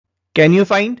Can you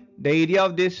find the area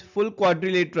of this full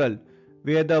quadrilateral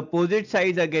where the opposite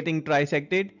sides are getting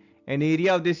trisected, and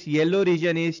area of this yellow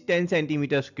region is 10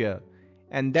 centimeter square,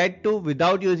 and that too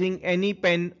without using any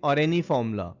pen or any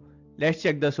formula? Let's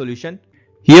check the solution.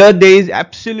 Here there is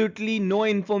absolutely no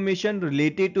information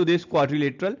related to this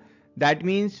quadrilateral. That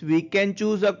means we can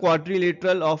choose a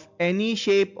quadrilateral of any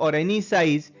shape or any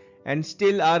size and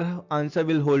still our answer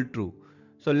will hold true.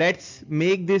 So let's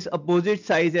make this opposite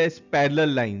sides as parallel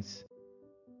lines.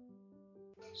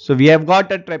 So we have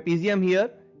got a trapezium here,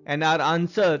 and our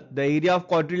answer, the area of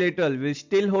quadrilateral, will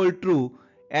still hold true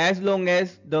as long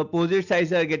as the opposite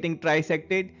sides are getting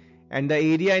trisected and the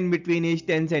area in between is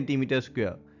 10 centimeter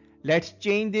square. Let's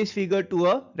change this figure to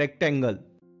a rectangle.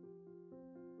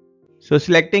 So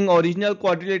selecting original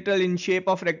quadrilateral in shape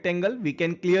of rectangle, we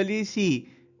can clearly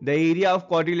see the area of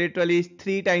quadrilateral is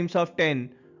 3 times of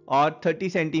 10 or 30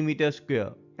 centimeter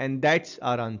square, and that's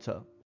our answer.